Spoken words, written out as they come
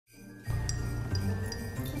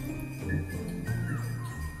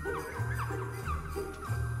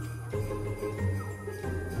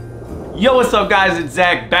Yo, what's up guys? It's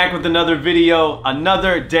Zach back with another video,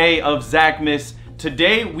 another day of Zachmas.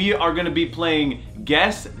 Today we are gonna be playing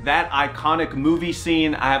Guess That Iconic Movie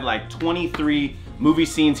Scene. I have like 23 movie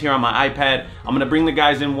scenes here on my iPad. I'm gonna bring the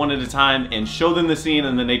guys in one at a time and show them the scene,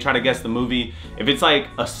 and then they try to guess the movie. If it's like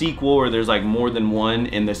a sequel or there's like more than one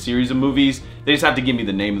in the series of movies, they just have to give me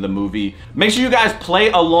the name of the movie. Make sure you guys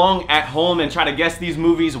play along at home and try to guess these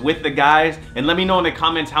movies with the guys, and let me know in the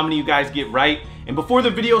comments how many you guys get right. And before the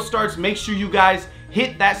video starts, make sure you guys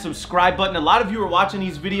hit that subscribe button. A lot of you are watching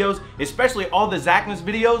these videos, especially all the Zachmas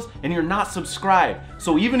videos, and you're not subscribed.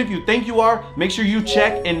 So even if you think you are, make sure you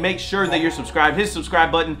check and make sure that you're subscribed. Hit the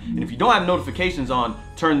subscribe button, and if you don't have notifications on,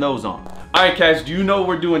 turn those on. All right, guys, do you know what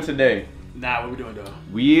we're doing today? Nah, what we doing though?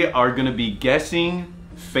 We are gonna be guessing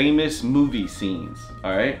famous movie scenes,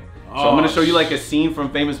 all right? So I'm gonna show you like a scene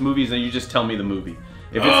from famous movies, and you just tell me the movie.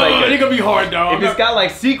 If it's like it's gonna be hard, dog. If it's got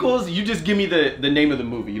like sequels, you just give me the name of the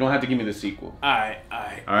movie. You don't have to give me the sequel. Alright.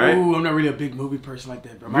 Ooh, I'm not really a big movie person like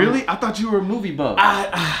that, bro. Really? I thought you were a movie buff.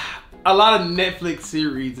 A lot of Netflix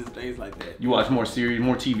series and things like that. You watch more series,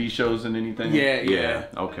 more TV shows than anything? Yeah.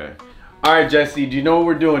 Okay. All right, Jesse, do you know what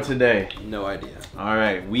we're doing today? No idea. All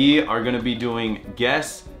right, we are gonna be doing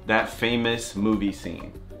Guess That Famous Movie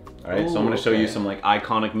Scene. All right, so I'm gonna show you some like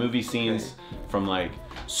iconic movie scenes from like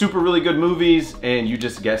super really good movies, and you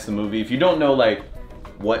just guess the movie. If you don't know like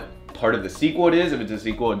what part of the sequel it is, if it's a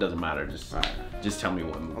sequel, it doesn't matter. Just tell me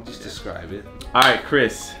what movie. I'll just describe it. All right,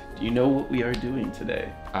 Chris, do you know what we are doing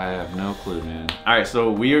today? I have no clue, man. All right,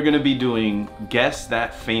 so we are gonna be doing Guess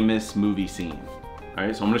That Famous Movie Scene. All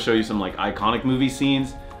right, so I'm gonna show you some like iconic movie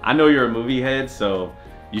scenes. I know you're a movie head, so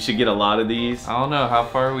you should get a lot of these. I don't know, how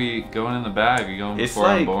far are we going in the bag? Are you going before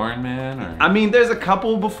I'm born, man? Or? I mean, there's a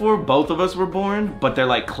couple before both of us were born, but they're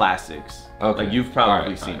like classics. Okay. Like you've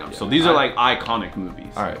probably seen them. Yeah. So these are like iconic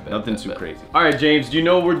movies. All right, nothing too crazy. All right, James, do you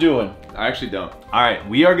know what we're doing? I actually don't. All right,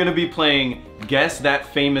 we are gonna be playing Guess That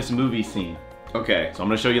Famous Movie Scene. Okay. So I'm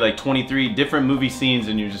gonna show you like 23 different movie scenes,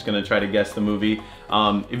 and you're just gonna try to guess the movie.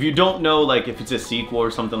 If you don't know, like if it's a sequel or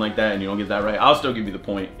something like that and you don't get that right, I'll still give you the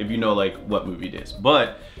point if you know like what movie it is.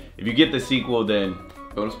 But if you get the sequel, then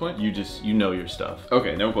bonus point? You know your stuff.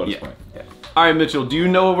 Okay, no bonus point. Yeah. All right, Mitchell, do you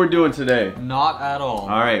know what we're doing today? Not at all.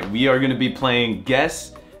 All right, we are gonna be playing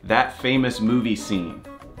Guess That Famous Movie Scene.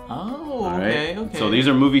 Oh, All okay. So these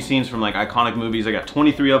are movie scenes from like iconic movies. I got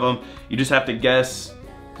 23 of them. You just have to guess.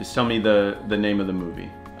 Just tell me the name of the movie.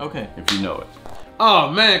 Okay. If you know it.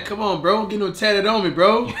 Oh man, come on, bro. Get no tatted on me,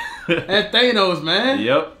 bro. That's Thanos, man.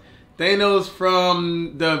 Yep. Thanos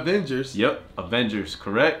from the Avengers. Yep. Avengers,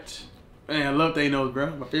 correct. Man, I love Thanos,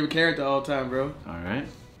 bro. My favorite character all time, bro. All right.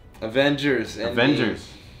 Avengers. Avengers.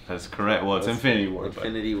 That's correct. Well, it's Infinity War.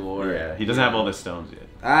 Infinity War. Yeah, he doesn't have all the stones yet.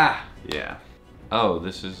 Ah. Yeah. Oh,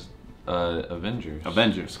 this is Avengers.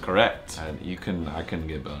 Avengers, correct. I couldn't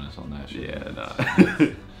get bonus on that shit. Yeah, nah.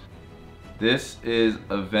 This is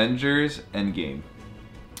Avengers Endgame.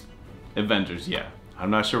 Avengers, yeah. I'm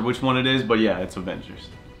not sure which one it is, but yeah, it's Avengers.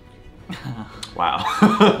 Wow.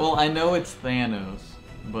 Well, I know it's Thanos,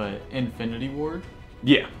 but Infinity War?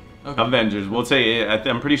 Yeah. Okay. Avengers. We'll say it.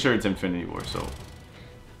 I'm pretty sure it's Infinity War, so.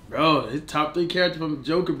 Bro, his top 3 character from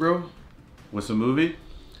Joker, bro. What's the movie?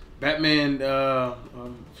 Batman,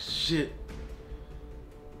 shit.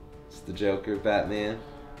 It's the Joker, Batman,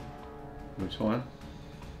 Which one?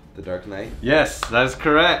 The Dark Knight. Yes, that's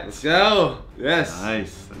correct. Let's go. Yes.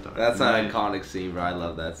 Nice. The Dark That's Knight. an iconic scene, bro. I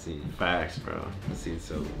love that scene. Facts, bro. That scene's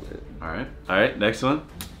so lit. All right, next one.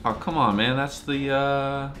 Oh, come on, man. That's the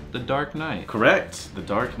Dark Knight. Correct, The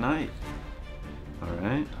Dark Knight. All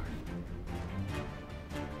right.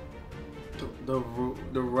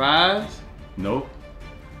 The Rise. Nope.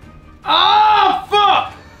 Ah,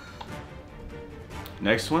 fuck!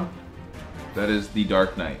 Next one. That is The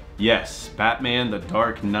Dark Knight. Yes, Batman The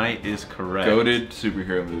Dark Knight is correct. Goated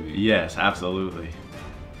superhero movie. Yes, absolutely.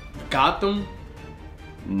 Gotham.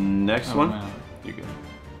 Next one. No. You're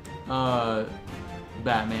good.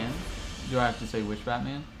 Batman. Do I have to say which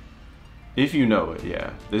Batman? If you know it,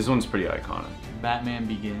 yeah. This one's pretty iconic. Batman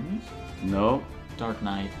Begins. No. Dark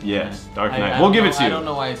Knight. Yes, Dark Knight. I We'll give don't it to know- you. I don't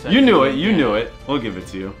know why I said You knew it. it. You knew it. We'll give it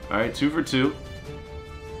to you. All right, 2 for 2.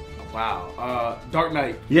 Wow. Dark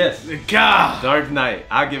Knight. Yes. God. Dark Knight.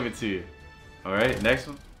 I'll give it to you. All right, next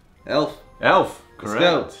one. Elf. Elf. Let's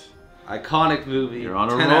Correct. go. Iconic movie. You're on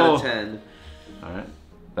a 10 roll. out of 10. All right.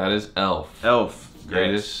 That is Elf. Elf.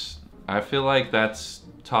 Greatest. I feel like that's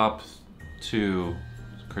top 2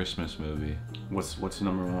 Christmas movie. What's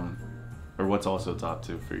number 1? Or what's also top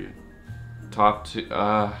 2 for you? Top 2.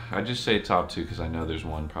 I just say top 2 because I know there's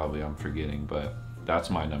one probably I'm forgetting, but that's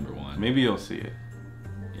my number 1. Maybe you'll see it.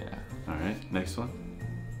 Yeah. All right, next one.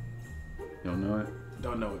 You don't know it?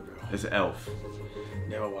 Don't know it, bro. It's Elf.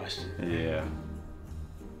 Never watched it. Yeah.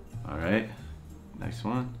 All right. Next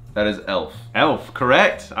one. That is Elf. Elf,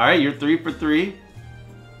 correct. All right, you're 3 for 3.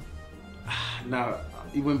 Now,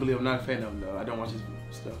 you wouldn't believe I'm not a fan of him, though. I don't watch his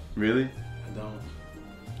stuff. Really? I don't.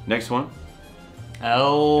 Next one.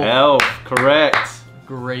 Elf. Elf, correct.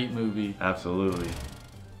 Great movie. Absolutely.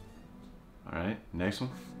 All right, next one.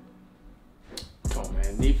 Come on,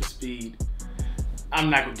 man. Need for Speed. I'm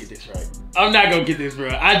not gonna get this right. I'm not gonna get this, bro.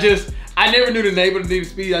 I never knew the name of the Need for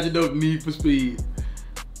Speed. I just know Need for Speed.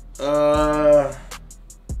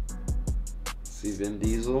 See Vin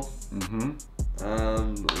Diesel.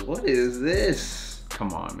 Mm-hmm. What is this?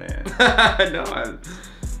 Come on, man. No,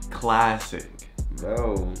 Classic.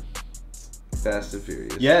 no. Fast and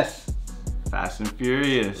Furious. Yes. Fast and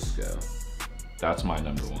Furious. Let's go. That's my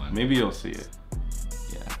number one. Maybe you'll see it.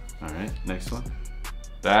 Yeah. All right, next one.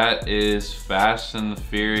 That is Fast and the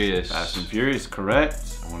Furious. Fast and Furious,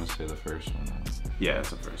 correct. I want to say the first one. Yeah,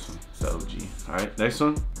 it's the first one. It's the OG. All right, next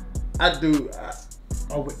one. I do.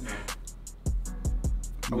 Oh, wait, no.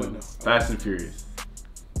 Oh, wait, no. Fast and Furious.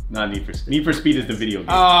 Not Need for Speed. Need for Speed is the video game.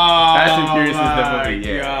 Oh, Fast and Furious is the my movie,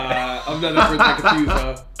 yeah. God. I'm not the first to get confused,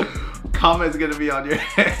 huh? Comment's gonna be on your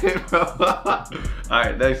head, bro. All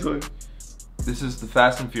right, next one. This is the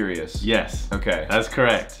Fast and Furious. Yes. Okay. That's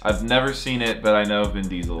correct. I've never seen it, but I know Vin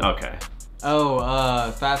Diesel. Okay.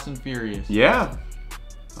 Oh, Fast and Furious. Yeah.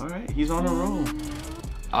 All right, he's on a roll.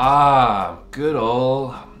 Ah, good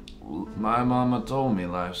old. My mama told me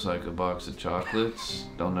life's like a box of chocolates.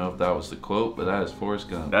 Don't know if that was the quote, but that is Forrest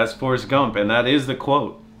Gump. That's Forrest Gump, and that is the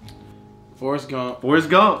quote. Forrest Gump. Forrest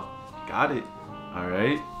Gump. Got it. All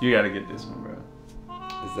right. You gotta get this one, bro.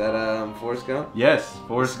 Is that Forrest Gump? Yes,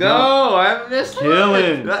 Forrest Let's Gump. go! I haven't missed one.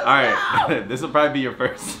 Killing. Let's All right. This will probably be your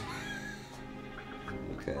first.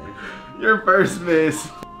 Okay. Your first miss.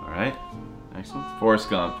 All right. Next one. Forrest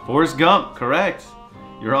Gump. Forrest Gump. Correct.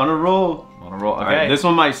 You're on a roll. On a roll. All Okay. right. This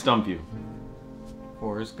one might stump you.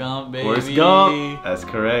 Forrest Gump, baby. Forrest Gump. That's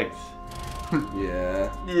correct.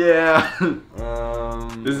 Yeah. Yeah.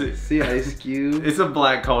 This is- See Ice Cube. It's a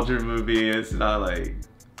black culture movie. It's not like.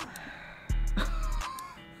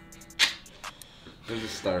 There's a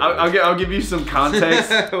star. I'll give you some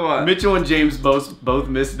context. What? Mitchell and James both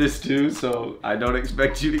missed this too, so I don't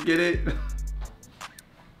expect you to get it.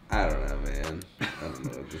 I don't know, man. I don't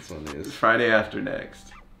know what this one It's is. Friday After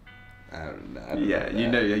Next. I don't know. Yeah, you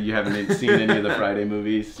know you haven't seen any of the Friday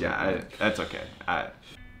movies. Yeah, that's okay.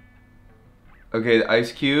 Okay,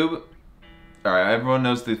 Ice Cube. All right, everyone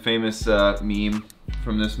knows the famous meme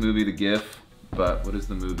from this movie, the GIF. But what is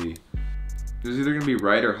the movie? It was either gonna be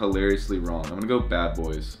right or hilariously wrong. I'm gonna go Bad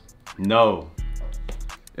Boys. No.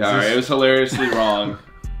 Yeah, all right, it was hilariously wrong.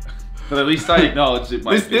 But at least I acknowledged it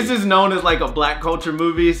might be. This is known as like a black culture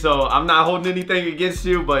movie, so I'm not holding anything against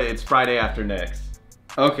you, but it's Friday After Next.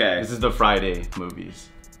 Okay. This is the Friday movies.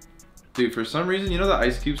 Dude, for some reason, you know the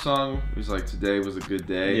Ice Cube song? It was like, today was a good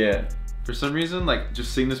day. Yeah. For some reason, like,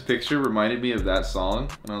 just seeing this picture reminded me of that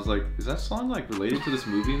song. And I was like, is that song like related to this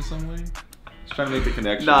movie in some way? Just trying to make the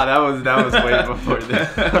connection. Nah, that was way before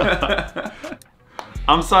this.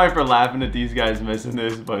 I'm sorry for laughing at these guys missing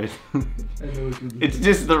this, but it's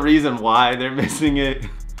just the reason why they're missing it.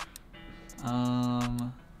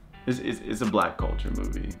 It's a black culture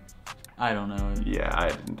movie. I don't know. Yeah, I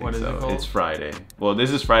didn't think What is so. it called? It's Friday. Well,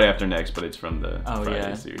 this is Friday After Next, but it's from the Oh Friday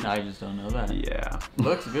yeah, series. I just don't know that. Yeah.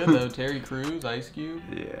 Looks good though. Terry Crews, Ice Cube.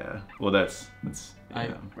 Yeah. Well, that's I-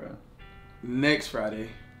 yeah, bro. Next Friday.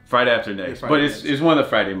 Friday After Next, Friday but Next. it's one of the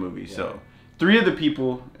Friday movies. Yeah. So 3 of the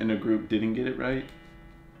people in the group didn't get it right.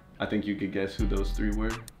 I think you could guess who those 3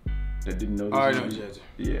 were that didn't know. This All right, no movie. judge.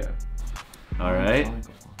 Yeah. All right.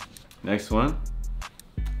 Next one.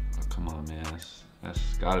 Oh, come on, man.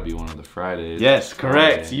 That's gotta be one of the Fridays. Yes,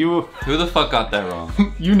 correct. Friday. You Who the fuck got that wrong?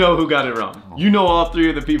 you know who got it wrong. You know all 3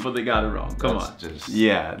 of the people that got it wrong. Come That's on. just-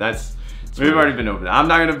 Yeah, that's we've weird. already been over that. I'm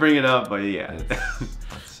not gonna bring it up, but yeah. That's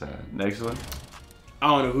sad. Next one. I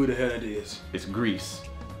don't know who the hell that is. It's Grease.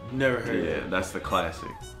 Never heard Yeah, of it. that's the classic.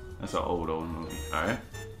 That's an old movie. All right.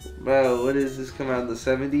 Bro, what is this? Come out in the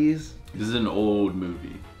 70s? This is an old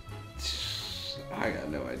movie. I got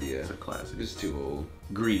no idea. It's a classic. It's too old.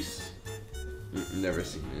 Grease. Never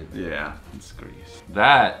seen it. Yeah, it's Grease.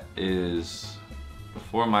 That is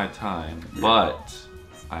before my time, but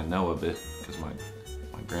I know a bit because my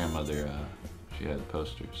grandmother, she had the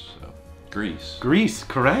posters. So Grease. Grease,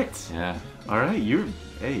 correct. Yeah. All right,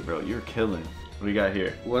 hey bro, you're killing. What we got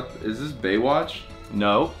here? What, is this Baywatch?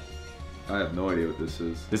 No, I have no idea what this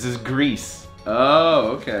is. this is Grease.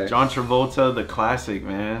 Oh, okay. John Travolta, the classic,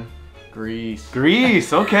 man. Grease.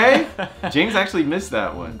 Grease, okay. James actually missed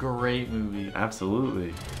that one. Great movie.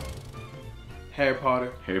 Absolutely. Harry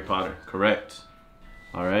Potter. Harry Potter, correct.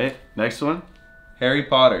 All right, next one. Harry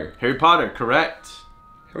Potter. Harry Potter, correct.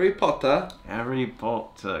 Harry Potter. Harry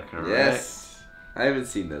Potter, correct. Yes. I haven't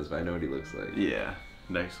seen those, but I know what he looks like. Yeah,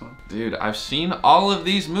 next one. Dude, I've seen all of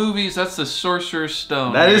these movies. That's the Sorcerer's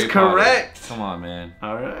Stone. That is Harry Potter. correct. Come on, man.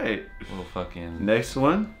 All right. Little fucking. Next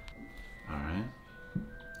one. All right.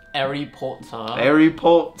 Harry Potter. Harry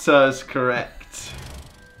Potter is correct.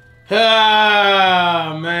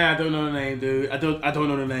 Ah, man, I don't know the name, dude. I don't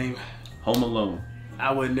know the name. Home Alone.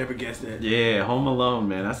 I would never guess that. Yeah, Home Alone,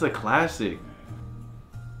 man. That's a classic.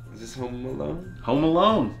 Is this Home Alone? Home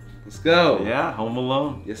Alone. Let's go. Yeah, Home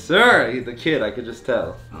Alone. Yes, sir. He's the kid. I could just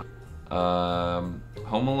tell. Home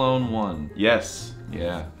Alone 1. Yes.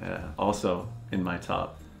 Yeah. Yeah. Also in my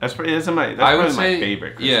top. That's probably that's I would probably say, my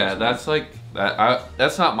favorite. Christmas yeah, movie. that's like that.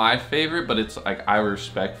 That's not my favorite, but it's like I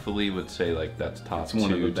respectfully would say like that's top It's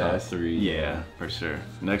one of 2, the top best. 3. Yeah, for sure.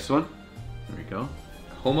 Next one. Here we go.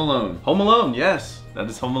 Home Alone. Home Alone. Yes, that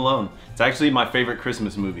is Home Alone. It's actually my favorite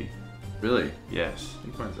Christmas movie. Really? Yes. I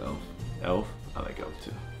think mine's Elf. Elf. I like Elf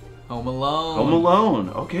too. Home Alone. Home Alone.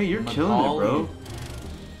 Okay, you're killing it,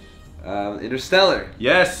 bro. Interstellar.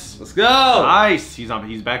 Yes. Let's go. Nice. He's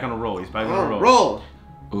back on a roll. He's back on a roll. Roll.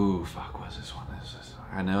 Ooh, fuck, what's this one?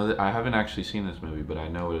 I know that I haven't actually seen this movie, but I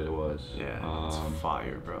know what it was. Yeah, it's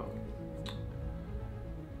fire, bro.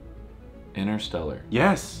 Interstellar.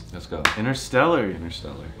 Yes. Let's go. Interstellar.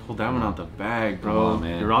 Interstellar. Pull that one out the bag, bro. Come on,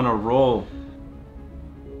 man. You're on a roll.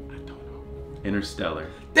 I don't know. Interstellar.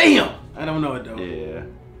 Damn. I don't know it though. Yeah.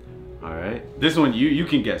 All right. This one, you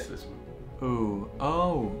can guess this one. Ooh.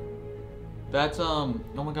 Oh. That's oh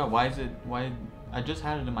my god, why I just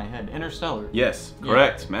had it in my head. Interstellar. Yes, Yeah.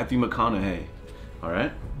 correct. Matthew McConaughey. All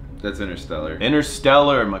right. That's Interstellar.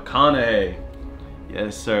 Interstellar, McConaughey.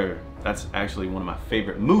 Yes, sir. That's actually one of my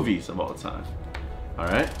favorite movies of all time. All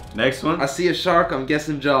right. Next one. I see a shark. I'm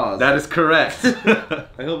guessing Jaws. That is correct.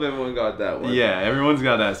 I hope everyone got that one. Yeah, everyone's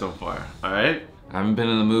got that so far. All right. I haven't been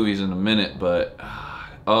in the movies in a minute, but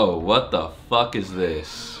oh, what the fuck is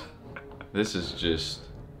this? This is just.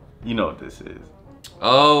 You know what this is.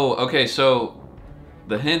 Oh, okay. So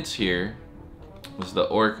the hints here was the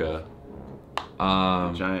orca.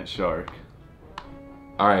 Giant shark.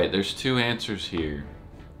 All right, there's 2 answers here.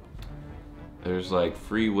 There's like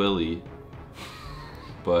Free Willy,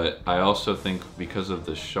 but I also think because of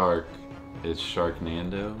the shark, it's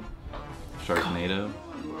Sharknado. Sharknado.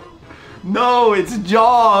 No, it's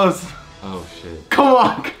Jaws. Oh shit. Come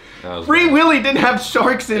on. That was Free bad. Willy didn't have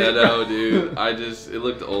sharks in Yeah, it. no, dude. It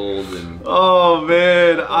looked old and. Oh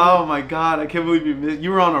man. Oh my god. I can't believe you missed.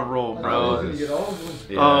 You were on a roll, bro. Yeah,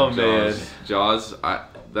 Oh, man. Jaws.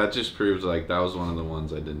 That just proves like that was one of the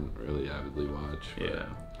ones I didn't really avidly watch. But. Yeah.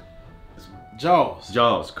 Jaws.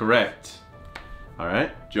 Jaws, correct. All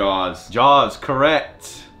right. Jaws. Jaws,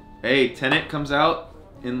 correct. Hey, Tenet comes out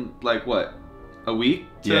in like what? A week?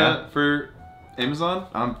 Yeah. For Amazon?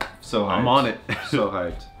 I'm so hyped. I'm on it. So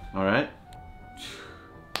hyped. All right.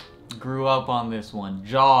 Grew up on this one.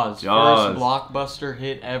 Jaws. Jaws. First blockbuster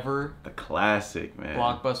hit ever. The classic, man.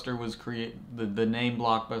 Blockbuster was the name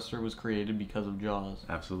Blockbuster was created because of Jaws.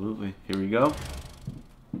 Absolutely. Here we go.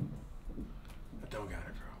 I don't got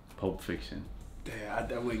it, bro. Pulp Fiction.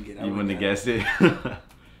 Damn, I wouldn't get it. You wouldn't have guessed it.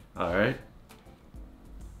 All right.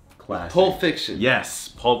 Classic. Pulp Fiction. Yes,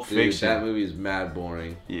 Pulp Dude, Fiction. that movie is mad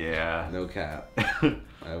boring. Yeah. No cap.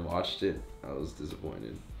 I watched it. I was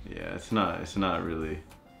disappointed. Yeah, it's not really.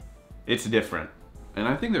 It's different. And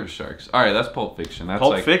I think there were sharks. All right, that's Pulp Fiction. That's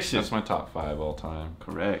Pulp Fiction. That's my top 5 all time.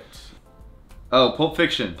 Correct. Oh, Pulp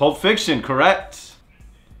Fiction. Pulp Fiction, correct.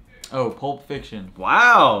 Oh, Pulp Fiction.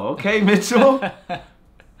 Wow. Okay, Mitchell.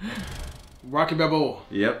 Rocky Balboa.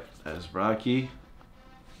 Yep, that's Rocky.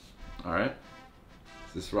 All right.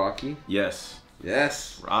 Is this Rocky? Yes,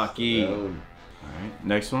 Yes. Rocky. No. All right.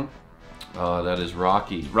 Next one. Oh, that is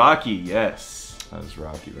Rocky. Rocky. Yes. That is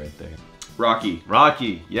Rocky right there. Rocky.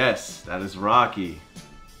 Rocky. Yes, that is Rocky.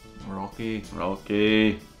 Rocky.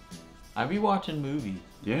 Rocky. I be watching movies.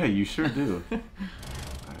 Yeah, you sure do. All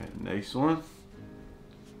right. Next one.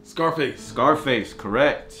 Scarface. Scarface.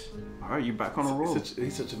 Correct. All right, you back on the roll.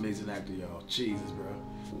 He's such an amazing actor, y'all. Jesus, bro.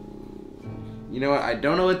 You know what? I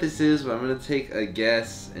don't know what this is, but I'm gonna take a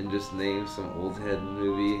guess and just name some old head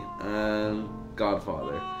movie.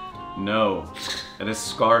 Godfather. No, it is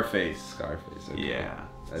Scarface. Scarface. Okay. Yeah.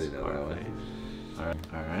 I didn't know that one. Scarface.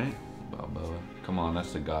 All right. Balboa. Come on,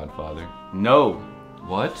 that's the Godfather. No,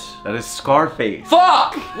 What? that is Scarface.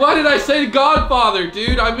 Fuck! Why did I say Godfather,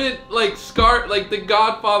 dude? I meant like the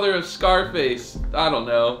Godfather of Scarface. I don't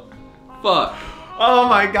know. Fuck. Oh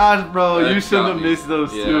my gosh, bro. That You shouldn't got have me. missed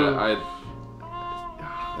those Yeah, two.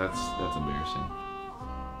 That's embarrassing.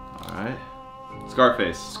 Alright.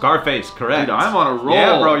 Scarface. Scarface, correct. Dude, I'm on a roll.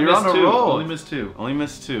 Yeah, bro, you're Missed on a two. roll. Only missed two. Only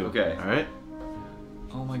missed two. Okay. Alright.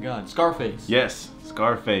 Oh my god. Scarface. Yes,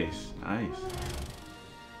 Scarface. Nice.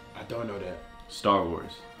 I don't know that. Star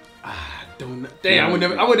Wars. I don't know. Damn,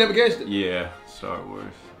 I would never guessed it. Yeah, Star Wars.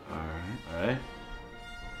 Alright. Alright.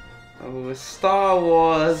 Oh, it's Star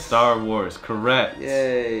Wars. Star Wars, correct.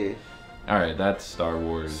 Yay. All right, that's Star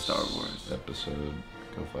Wars. Star Wars. Episode.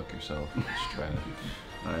 Go fuck yourself. It's trash.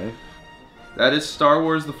 Alright. That is Star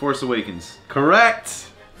Wars: The Force Awakens. Correct.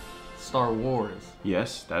 Star Wars.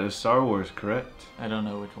 Yes, that is Star Wars, correct. I don't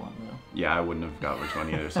know which one though. Yeah, I wouldn't have got which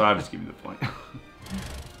one either, so I'll just give you the point.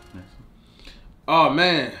 Oh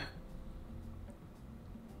man.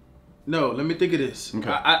 No, let me think of this. Okay.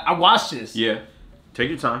 I watched this. Yeah. Take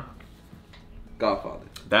your time. Godfather.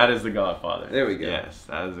 That is The Godfather. There we go. Yes,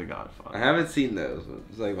 that is The I Godfather. haven't seen those, but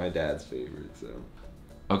it's like my dad's favorite, so.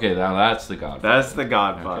 Okay, now that's the Godfather. That's The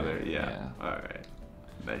Godfather, Okay, yeah. yeah. Alright.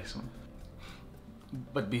 Next one.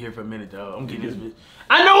 But be here for a minute though. I'm getting this bitch.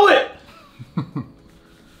 I know it!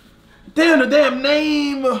 Damn the damn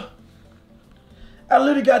name! I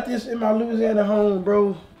literally got this in my Louisiana home,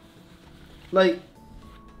 bro. Like,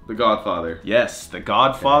 The Godfather. Yes, The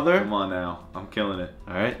Godfather. Come on now. I'm killing it.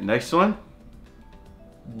 Alright, next one.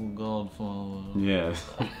 Godfather. Yes.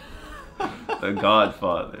 The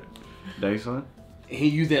Godfather. Next one. he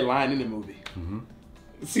used that line in the movie. Mm-hmm.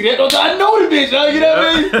 See that? I know the bitch, huh? You know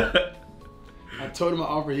what I mean? I told him my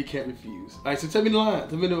offer, he can't refuse. All right, so tell me the line.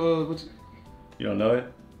 Tell me the what You don't know it?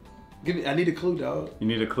 give me. I need a clue, dog. You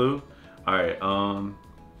need a clue? Alright,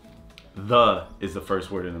 the is the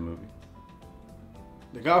first word in the movie.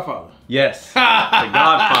 The Godfather. Yes. The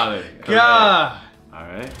Godfather. God.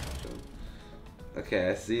 Alright. Okay,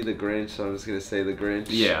 I see the Grinch, so I'm just gonna say the Grinch.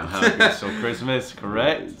 Yeah, How to Get So Christmas,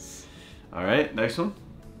 correct. Alright, next one.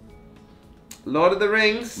 Lord of the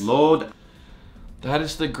Rings. Lord That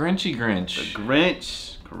is the Grinchy the Grinch.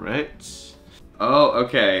 Grinch, correct. Oh,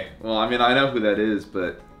 okay. Well, I mean, I know who that is,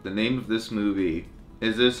 but the name of this movie,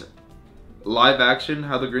 is this live action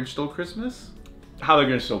How the Grinch Stole Christmas? How the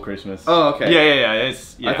Grinch Stole Christmas. Oh, okay. Yeah.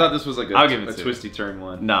 It's. Yeah. I thought this was like I'll give it a to twisty turn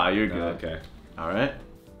one. Nah, you're No, good. okay. Alright.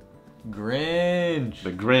 Grinch.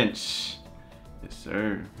 The Grinch. Yes,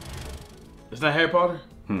 sir. It's not Harry Potter.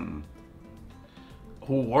 Hmm.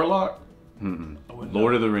 Who Warlock? Hmm. wouldn't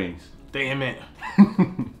Lord of the Rings. Damn it.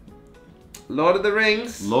 Lord of the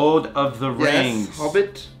Rings. Lord of the Rings. Yes.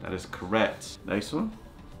 Hobbit. That is correct. Next one.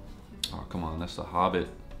 Oh, come on, that's the Hobbit.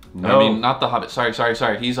 No. I mean, not the Hobbit. Sorry.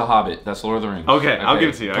 He's a Hobbit. That's Lord of the Rings. Okay, I'll give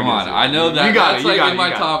it to you. Come on, I know that. You got That's it. You like got in it. my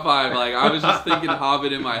You got top it. 5. Like I was just thinking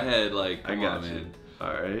Hobbit in my head. Like, I come got on, you. man.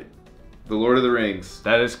 Alright. The Lord of the Rings.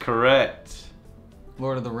 That is correct.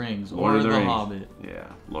 Lord of the Rings. Lord or of the the Rings. Hobbit. Yeah,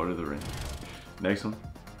 Lord of the Rings. Next one.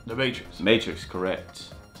 The Matrix. Matrix, correct.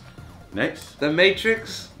 Next. The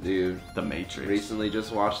Matrix. Dude, The Matrix. recently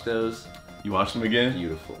just watched those. You watched them again?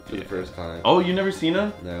 Beautiful. For Yeah. the first time. Oh, you never seen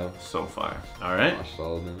them? No. So far. Alright. Watched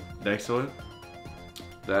all of them. Next one.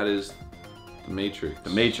 That is the Matrix. The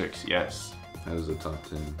Matrix, yes. That is the top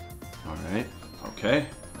 10. Alright. Okay.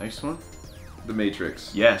 Next one. The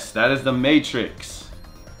Matrix. Yes, that is The Matrix.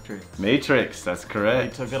 Matrix. Matrix, that's They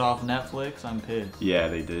correct. took it off Netflix. I'm pissed. Yeah,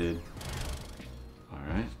 they did.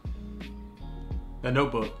 Alright. The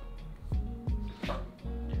Notebook.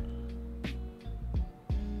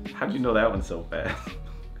 How'd you know that one so fast?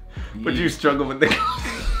 Would you struggle with the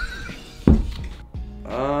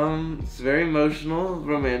It's a very emotional,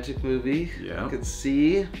 romantic movie. Yeah. I could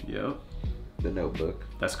see Yep. The Notebook.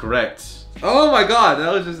 That's correct. Oh my god,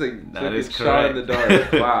 that was just like That took is a shot in the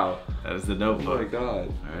correct. dark. Wow. That is The Oh Notebook. my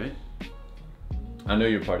god. Alright. I know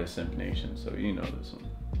you're part of Simp Nation, so you know this one.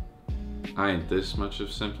 I ain't this much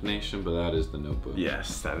of Simp Nation, but that is the Notebook.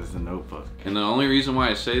 Yes, that is The Notebook. And the only reason why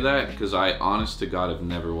I say that, because I, honest to God, have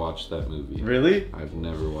never watched that movie. Really? I've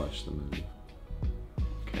never watched the movie.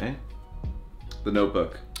 Okay. The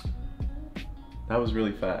Notebook. That was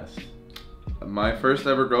really fast. My first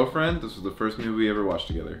ever girlfriend. This was the first movie we ever watched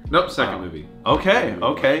together. Nope, second Wow. movie. Okay, Movie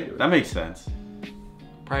okay. watched That makes sense.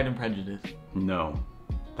 Pride and Prejudice. No.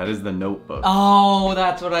 That is The Notebook. Oh,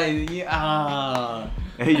 that's what I. Yeah.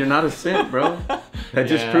 Hey, you're not a simp, bro. That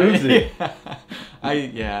just Yeah. proves it.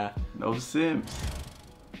 Yeah. No simps.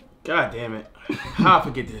 God damn it. How I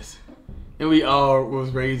forget this? And we all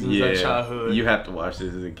was raised in our childhood. You have to watch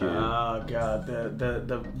this as a kid. Oh god,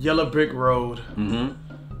 the yellow brick road. Mm-hmm.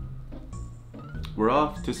 We're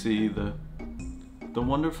off to see the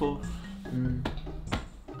wonderful.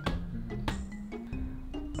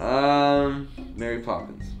 Mary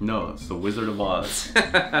Poppins. No, it's the Wizard of Oz.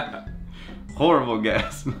 Horrible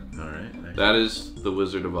guess. All right. Next. That is the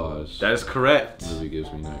Wizard of Oz. That is correct. This movie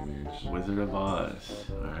gives me nightmares. Wizard of Oz.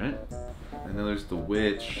 All right. And then there's the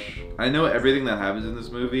witch. I know everything that happens in this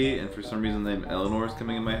movie, and for some reason the name Eleanor is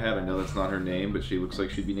coming in my head. I know that's not her name, but she looks like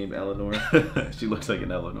she'd be named Eleanor. She looks like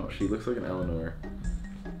an Eleanor. She looks like an Eleanor.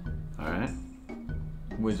 All right.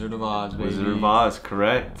 Wizard of Oz, baby. Wizard of Oz,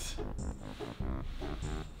 correct.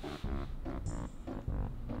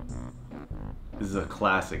 This is a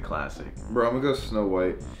classic. Bro, I'm gonna go Snow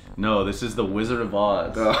White. No, this is the Wizard of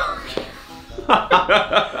Oz. Oh.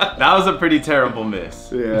 That was a pretty terrible miss.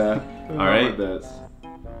 Yeah. All right.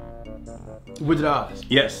 Wizard of Oz.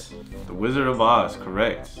 Yes, the Wizard of Oz,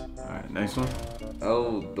 correct. All right, next one.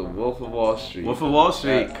 Oh, The Wolf of Wall Street. Wolf of Wall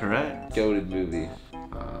Street, correct. Goated movie.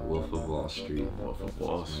 Wolf of Wall Street. Wolf of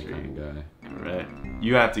Wall Street, Guy. correct.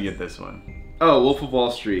 You have to get this one. Oh, Wolf of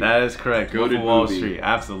Wall Street. That is correct. Wolf Goated of Wall movie. Street,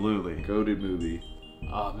 absolutely. Goated movie.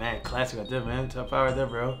 Oh man, classic right there, man. Top 5 right there,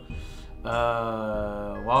 bro.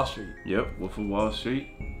 Wall Street. Yep, Wolf of Wall Street.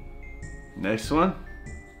 Next one.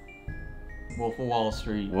 Wolf of Wall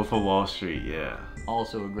Street. Wolf of Wall Street, yeah.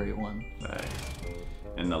 Also a great one. Right.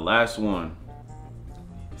 And the last one.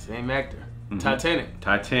 Same actor. Mhm. Titanic.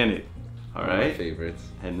 Titanic. All One of my right. favorites.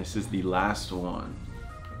 And this is the last one.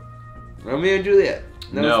 Romeo and Juliet.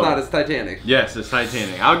 No, No. it's not. It's Titanic. Yes, it's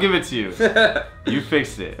Titanic. I'll give it to you. You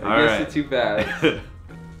fixed it. All I guess right. it's too bad.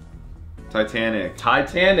 Titanic.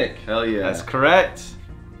 Titanic. Hell yeah. That's correct.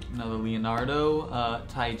 Another Leonardo.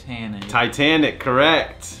 Titanic. Titanic,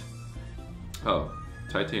 correct. Oh,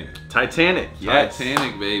 Titanic. Titanic, yes.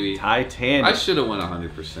 Titanic, baby. Titanic. I should have went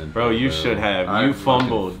 100%. Bro, you though. should have. I You fucking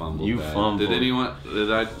fumbled. You bad. fumbled.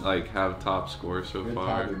 Did I like have top score so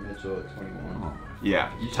far? Mitchell at 21. Oh.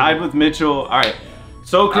 Yeah, you tied with Mitchell. All right.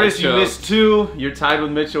 So, Chris, I you choked. missed 2. You're tied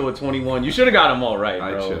with Mitchell with 21. You should have got them all right,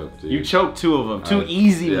 I bro. choked, dude. You choked 2 of them. 2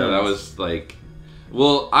 easy ones. Yeah, that was like.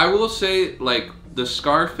 Well, I will say like the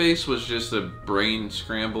Scarface was just a brain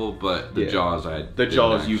scramble, but the Yeah. Jaws The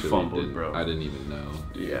Jaws you fumbled, bro. I didn't even know.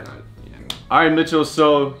 Yeah. Yeah. All right, Mitchell.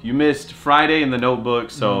 So you missed Friday in the Notebook.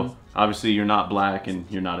 So obviously you're not black and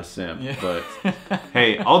you're not a simp. Yeah. But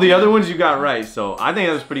hey, all the other ones you got right. So I think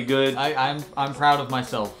that was pretty good. I'm proud of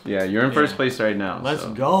myself. Yeah, you're in first Yeah. place right now. Let's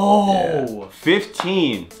so. go.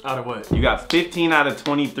 15. Out of what? You got 15 out of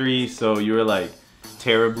 23. So you were like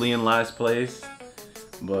terribly in last place.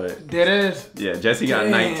 But Dead ass. yeah, Jesse got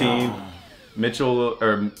 19. Mitchell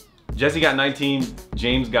or Jesse got 19.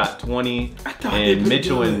 James got 20. I thought I did And pretty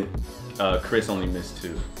Mitchell good. and Chris only missed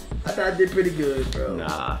 2. I thought I did pretty good, bro.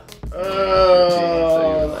 Nah.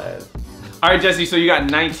 Oh. All right, Jesse. So you got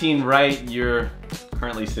 19 right. You're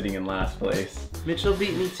currently sitting in last place. Mitchell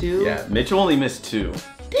beat me too. Yeah, Mitchell only missed 2.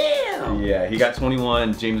 Damn. Yeah, he got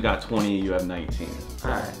 21. James got 20. You have 19.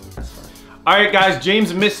 All right, that's fine. All right, guys.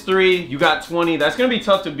 James missed 3. You got 20. That's gonna be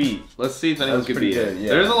tough to beat. Let's see if anyone was can pretty beat good, it. yeah.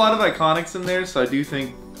 There's a lot of iconics in there, so I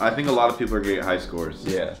think a lot of people are gonna get high scores.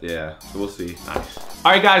 Yeah. Yeah. So we'll see. Nice.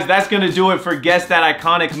 All right, guys. That's gonna do it for Guess That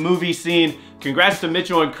Iconic Movie Scene. Congrats to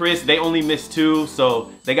Mitchell and Chris. They only missed 2,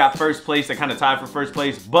 so they got first place. They kind of tied for first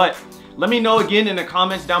place, but let me know again in the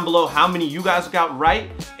comments down below how many you guys got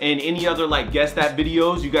right and any other like Guess That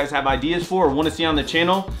videos you guys have ideas for or want to see on the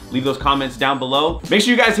channel. Leave those comments down below. Make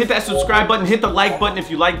sure you guys hit that subscribe button, hit the like button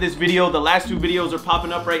if you like this video. The last 2 videos are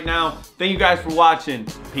popping up right now. Thank you guys for watching.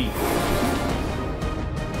 Peace.